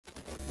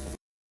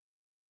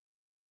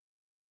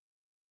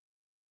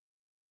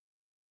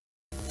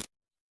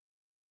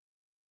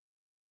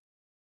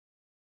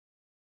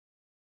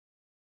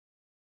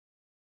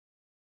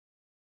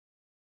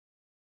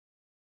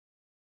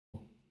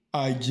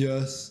I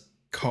just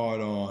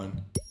caught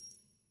on.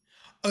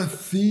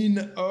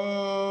 Athena. Oh,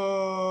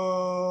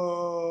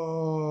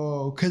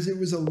 because it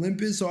was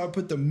Olympus, so I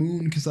put the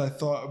moon because I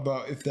thought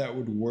about if that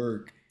would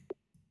work.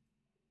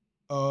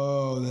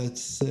 Oh,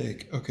 that's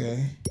sick.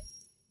 Okay.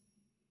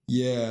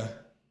 Yeah.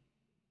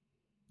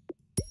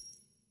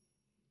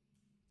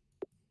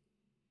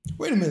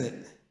 Wait a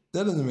minute.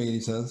 That doesn't make any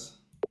sense.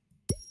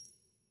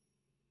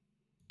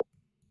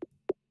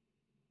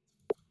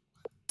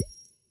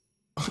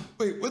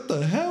 Wait, what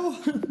the hell?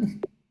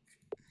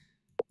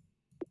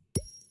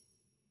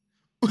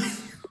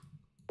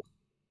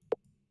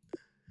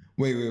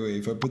 Wait.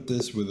 If I put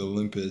this with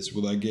Olympus,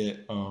 will I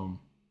get the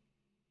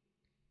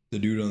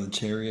dude on the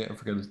chariot? I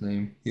forgot his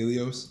name.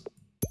 Helios?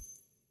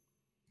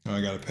 Oh,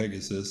 I got a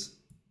Pegasus.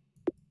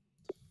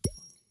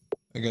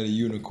 I got a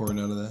unicorn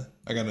out of that.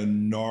 I got a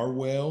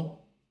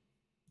narwhal.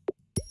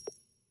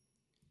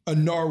 A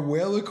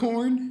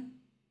narwhalicorn?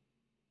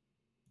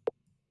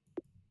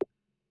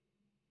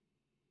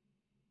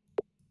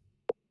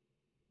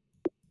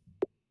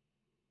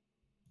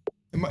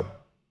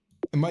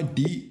 Am I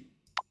deep?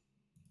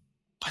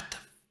 What the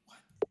what?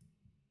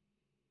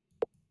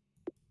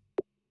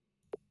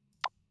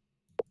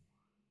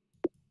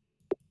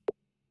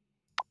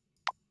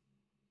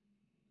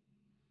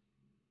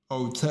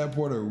 Oh,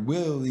 Tapwater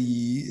Willie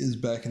is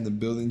back in the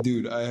building.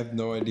 Dude, I have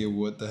no idea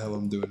what the hell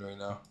I'm doing right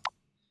now.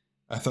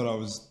 I thought I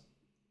was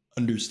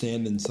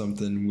understanding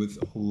something with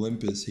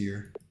Olympus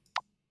here.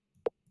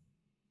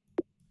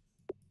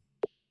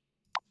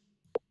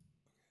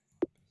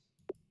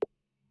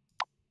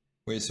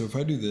 Wait, so if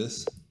I do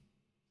this.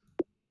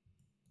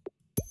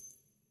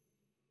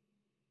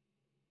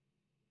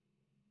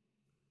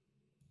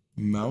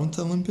 Mount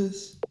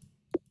Olympus?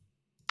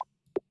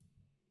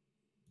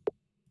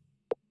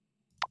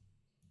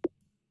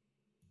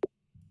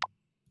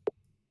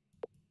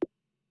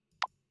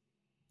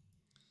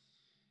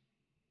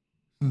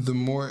 The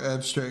more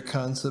abstract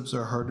concepts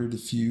are harder to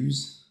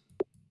fuse.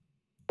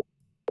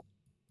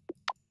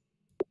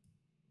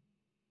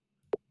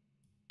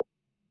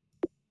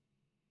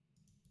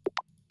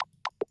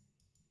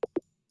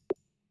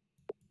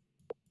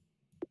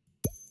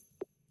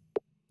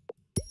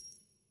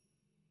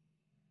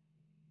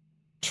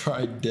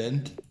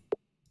 Trident.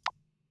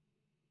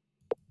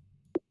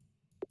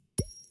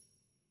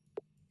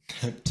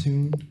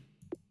 Neptune.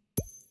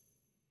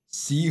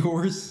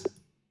 Seahorse.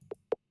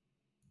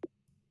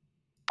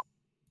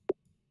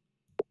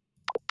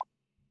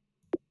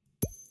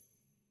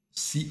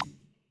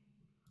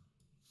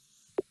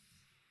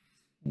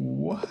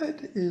 What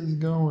is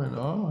going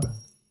on?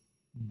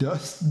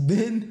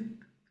 Dustbin?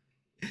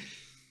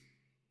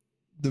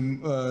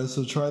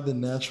 So try the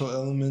natural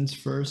elements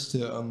first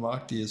to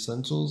unlock the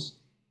essentials.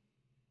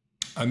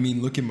 I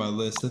mean, look at my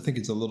list. I think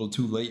it's a little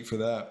too late for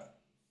that.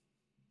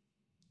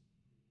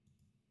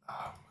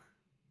 Oh,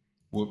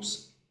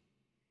 whoops.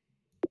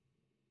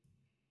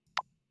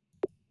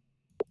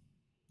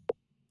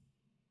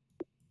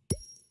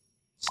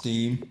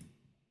 Steam.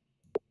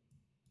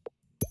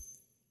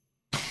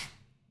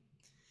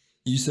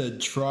 You said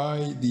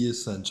try the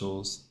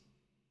essentials.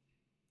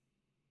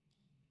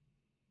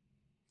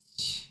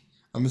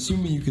 I'm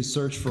assuming you could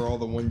search for all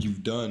the ones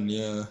you've done,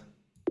 yeah.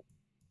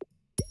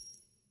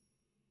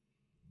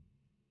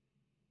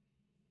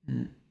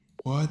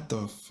 What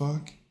the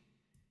fuck?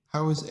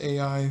 How is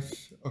AI?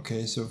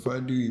 Okay, so if I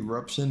do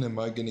eruption, am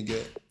I gonna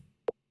get?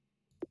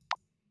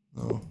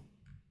 No.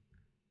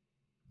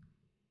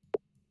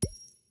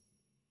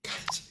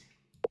 Guys.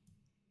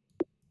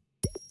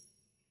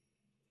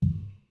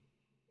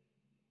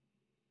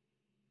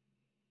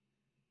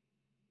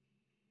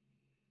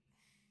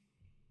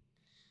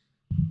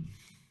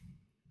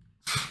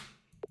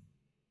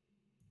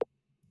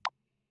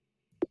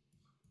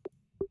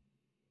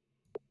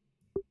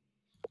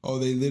 Oh,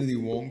 they literally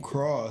won't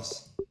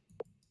cross.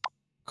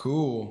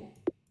 Cool.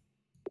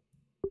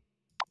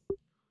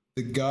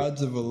 The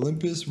gods of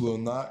Olympus will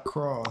not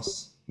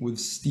cross with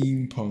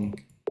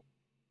steampunk.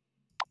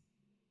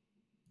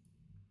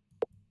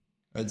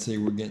 I'd say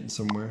we're getting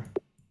somewhere.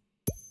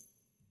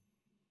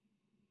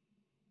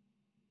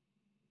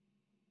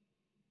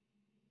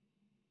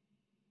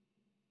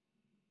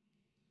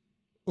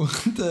 What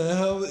the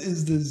hell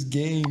is this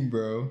game,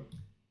 bro?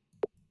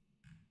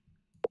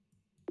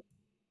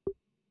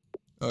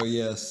 Oh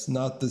yes,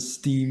 not the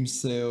Steam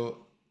Seal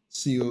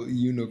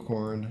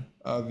unicorn.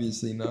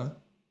 Obviously not.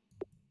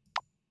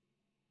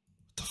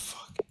 What the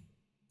fuck?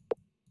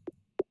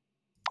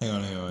 Hang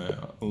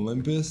on.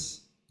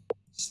 Olympus,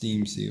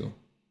 Steam Seal.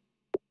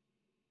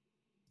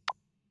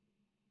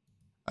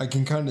 I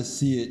can kind of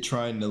see it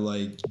trying to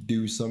like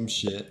do some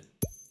shit.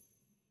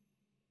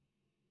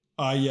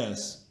 Ah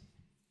yes.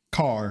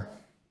 Car.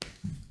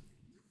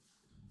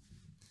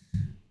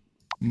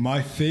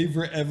 My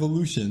favorite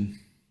evolution.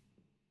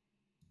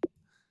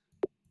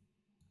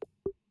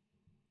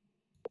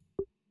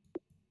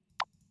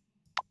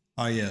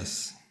 Ah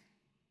yes.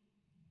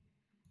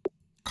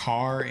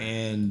 Car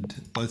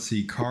and let's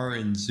see, Car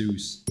and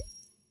Zeus.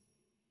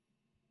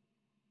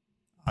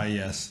 Ah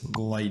yes,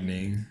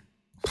 lightning.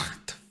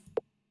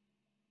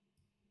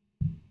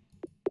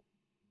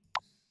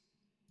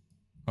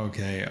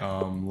 Okay,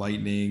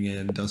 lightning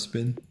and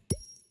dustbin.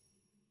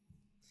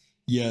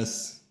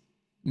 Yes,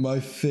 my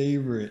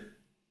favorite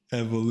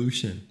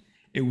evolution.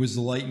 It was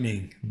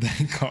lightning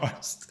that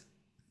caused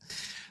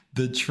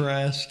the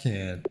trash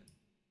can.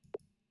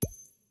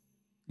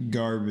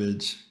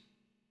 Garbage.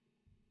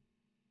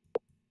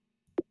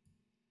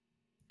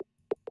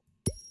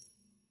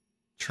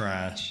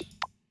 Trash.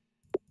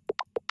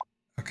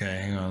 Okay,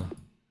 hang on.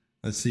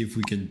 Let's see if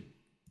we can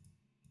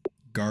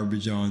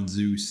garbage on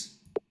Zeus.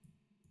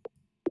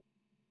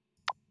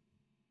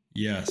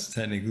 Yes,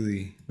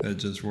 technically that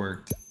just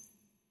worked.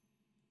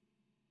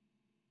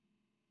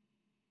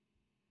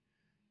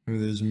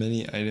 There's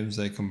many items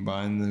that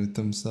combine with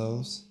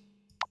themselves.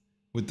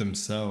 With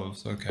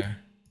themselves, okay.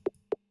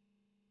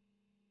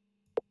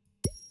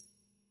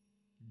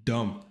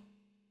 Dump.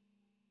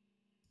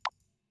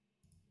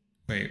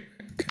 Wait,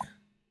 okay.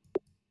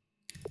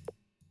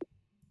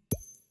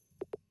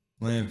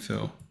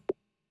 Landfill.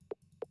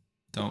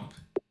 Dump.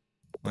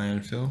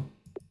 Landfill.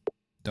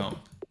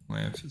 Dump.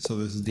 Landfill. So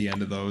this is the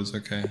end of those,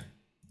 okay.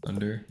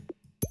 Thunder.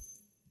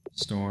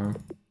 Storm.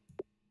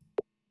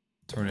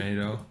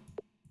 Tornado.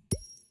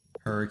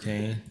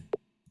 Hurricane.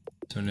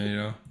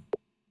 Tornado.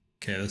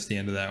 Okay, that's the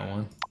end of that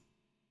one.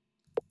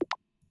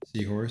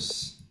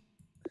 Seahorse.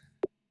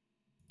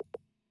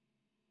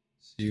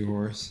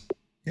 Seahorse.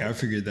 Yeah, I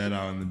figured that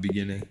out in the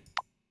beginning.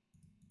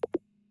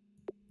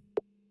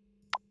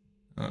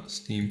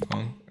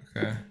 Steampunk.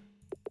 Okay.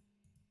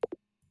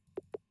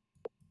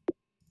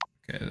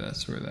 Okay,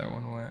 that's where that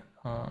one went.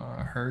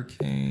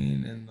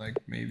 Hurricane and like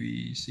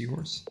maybe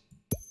seahorse.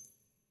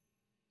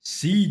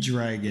 Sea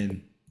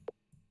dragon.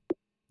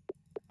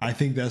 I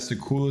think that's the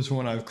coolest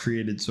one I've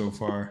created so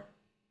far.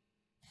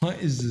 What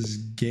is this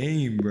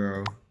game,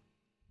 bro?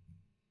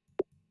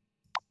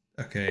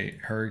 Okay,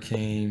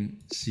 hurricane,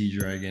 sea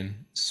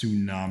dragon,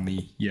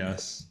 tsunami,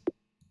 yes.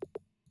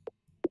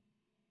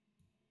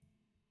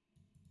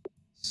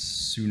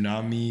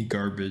 Tsunami,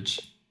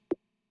 garbage.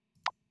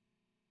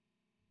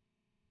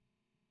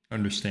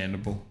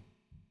 Understandable.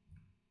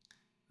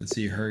 Let's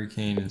see,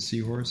 hurricane and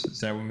seahorse. Is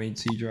that what made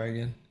sea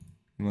dragon?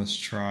 Let's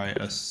try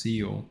a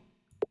seal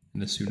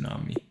and a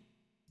tsunami.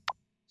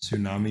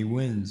 Tsunami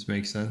wins,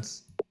 makes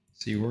sense.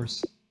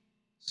 Seahorse.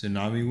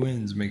 Tsunami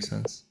wins, makes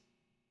sense.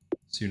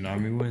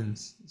 Tsunami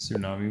wins.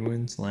 Tsunami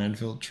wins.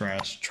 Landfill.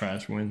 Trash.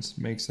 Trash wins.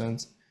 Makes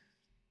sense.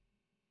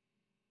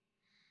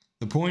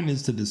 The point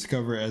is to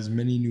discover as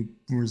many new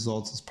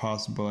results as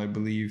possible, I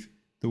believe.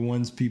 The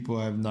ones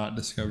people have not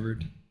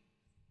discovered.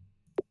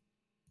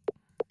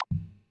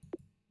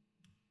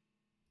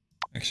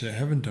 Actually, I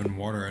haven't done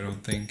water, I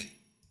don't think.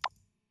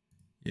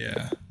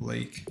 Yeah,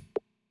 lake.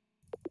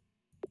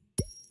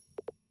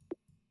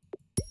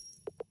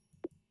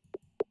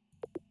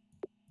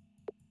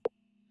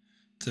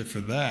 That's it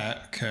for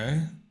that.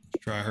 Okay.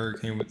 Let's try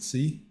hurricane with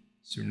sea.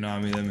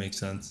 Tsunami, that makes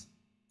sense.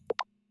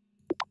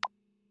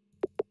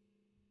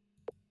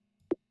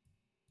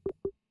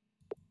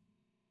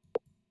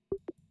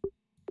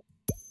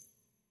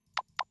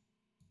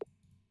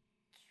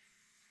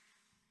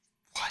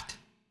 What?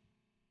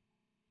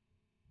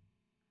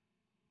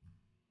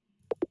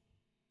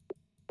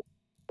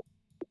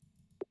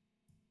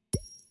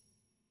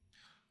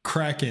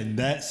 Kraken.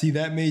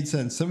 That made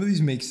sense. Some of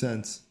these make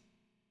sense.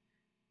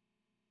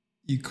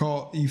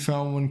 You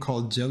found one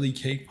called Jelly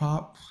Cake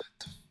Pop?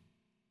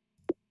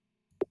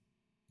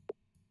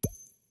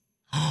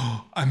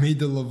 Oh, I made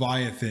the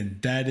Leviathan.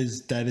 That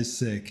is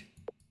sick.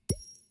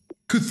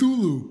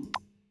 Cthulhu.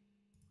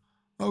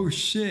 Oh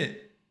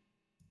shit.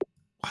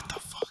 What the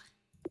fuck?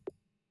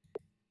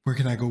 Where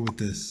can I go with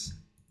this?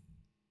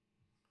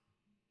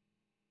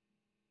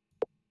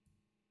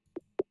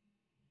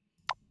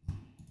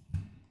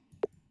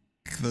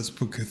 Let's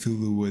put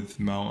Cthulhu with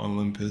Mount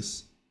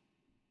Olympus.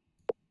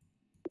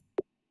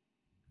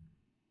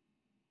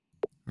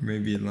 Or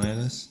maybe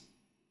Atlantis.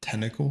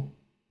 Tentacle.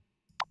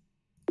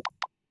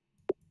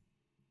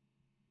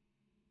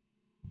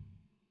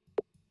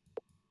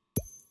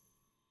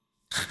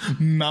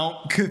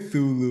 Mount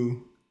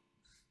Cthulhu.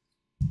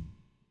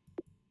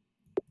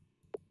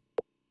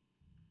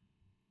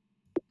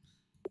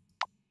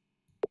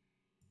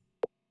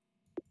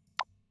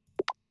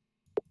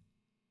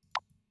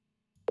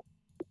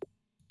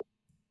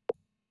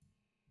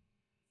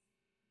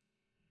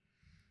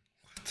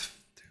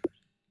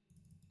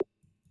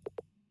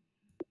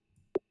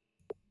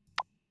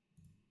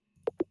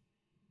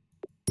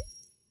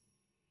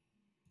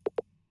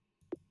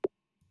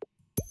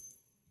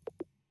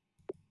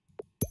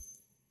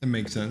 That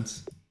makes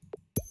sense.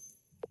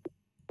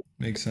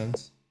 Makes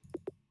sense.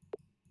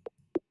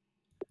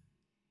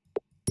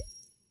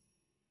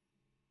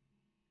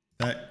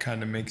 That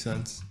kind of makes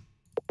sense.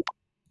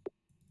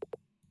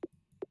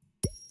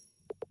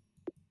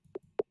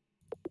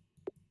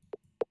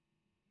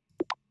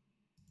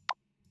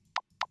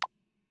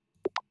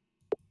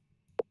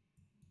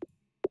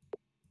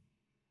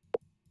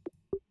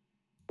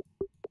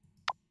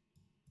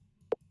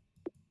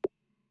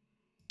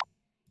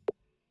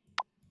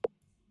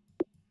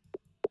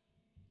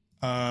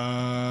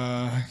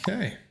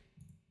 Okay.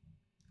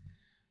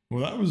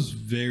 Well, that was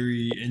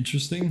very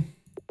interesting.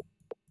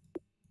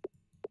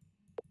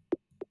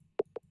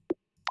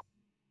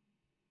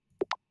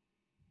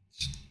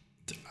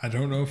 I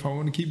don't know if I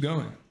want to keep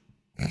going.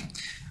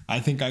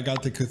 I think I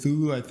got the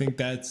Cthulhu. I think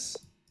that's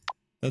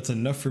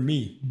enough for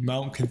me.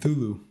 Mount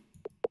Cthulhu.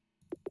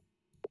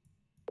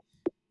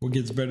 What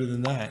gets better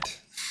than that?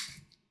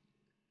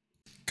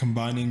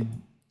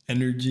 Combining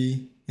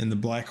energy and the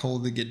black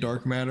hole to get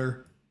dark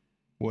matter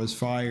was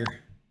fire.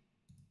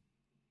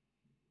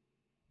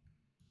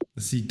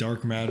 Let's see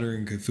dark matter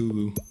and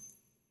Cthulhu.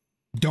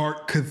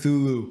 Dark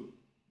Cthulhu.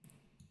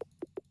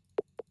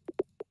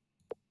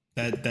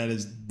 That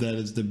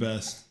is the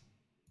best.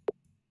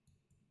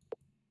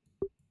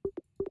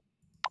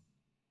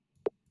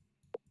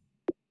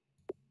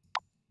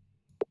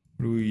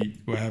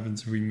 What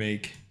happens if we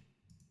make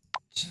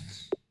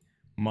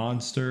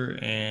monster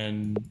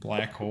and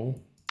black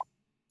hole?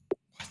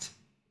 What?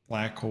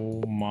 Black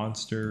hole,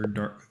 monster,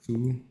 dark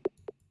Cthulhu?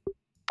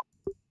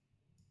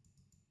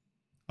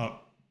 Oh.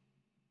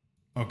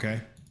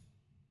 Okay.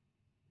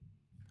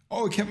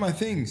 Oh, it kept my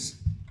things.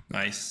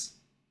 Nice.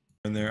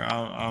 In there.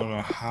 I don't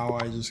know how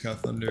I just got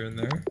thunder in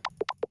there.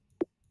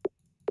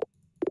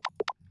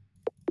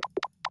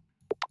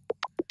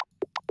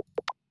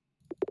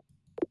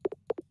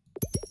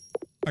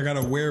 I got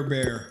a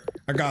werebear.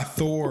 I got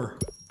Thor.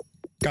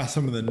 Got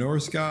some of the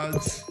Norse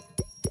gods.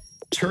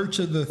 Church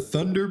of the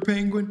Thunder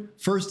Penguin.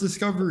 First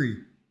discovery.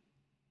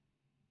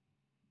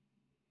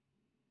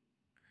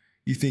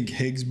 You think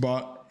Higgs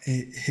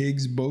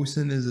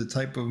boson is a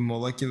type of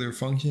molecular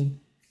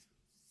function?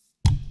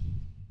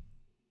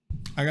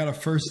 I got a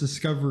first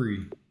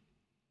discovery.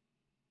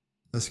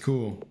 That's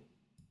cool.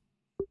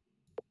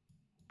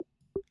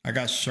 I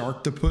got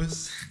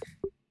Sharktopus.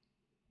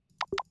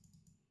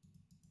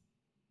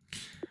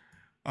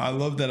 I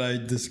love that I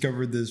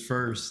discovered this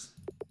first.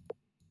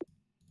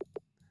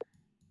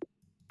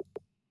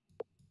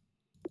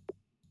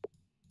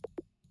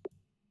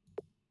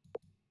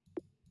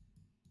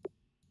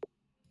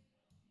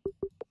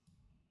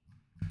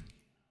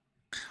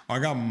 I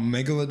got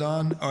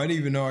Megalodon. Oh, I didn't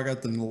even know I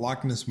got the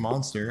Loch Ness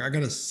Monster. I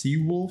got a sea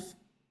wolf.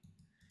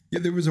 Yeah,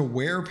 there was a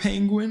were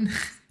penguin.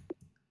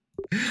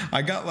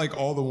 I got like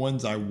all the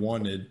ones I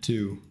wanted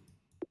too.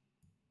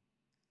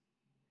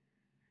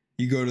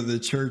 You go to the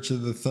Church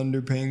of the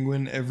Thunder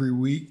Penguin every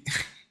week.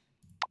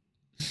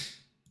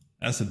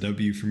 That's a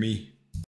W for me.